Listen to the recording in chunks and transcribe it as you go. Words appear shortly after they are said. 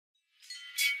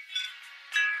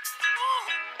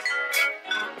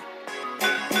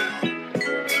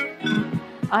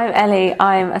I'm Ellie,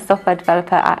 I'm a software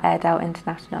developer at Airedale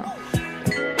International.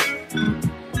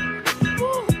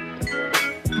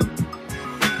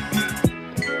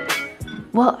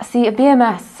 Well, see, a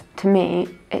BMS, to me,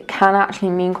 it can actually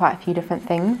mean quite a few different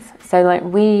things. So like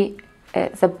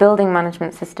it's a building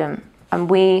management system, and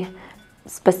we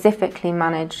specifically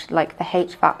manage like the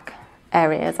HVAC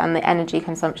areas and the energy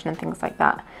consumption and things like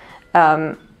that.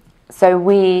 So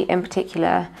we, in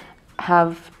particular,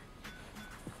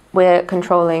 we're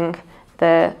controlling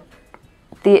the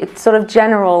sort of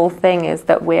general thing is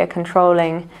that we're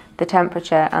controlling the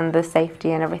temperature and the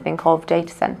safety and everything of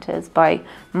data centers by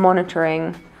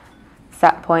monitoring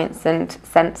set points and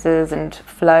sensors and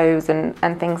flows and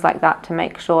things like that to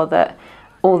make sure that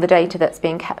all the data that's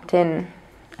being kept in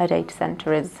a data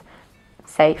center is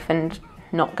safe and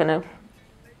not going to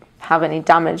have any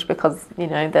damage because, you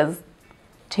know, there's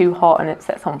too hot and it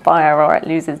sets on fire or it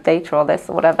loses data or this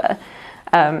or whatever.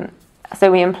 So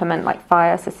we implement like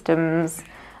fire systems,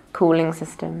 cooling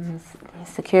systems,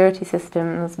 security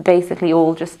systems, basically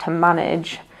all just to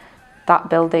manage that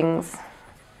building's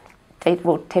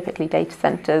typically data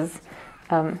centers,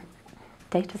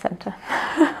 data center.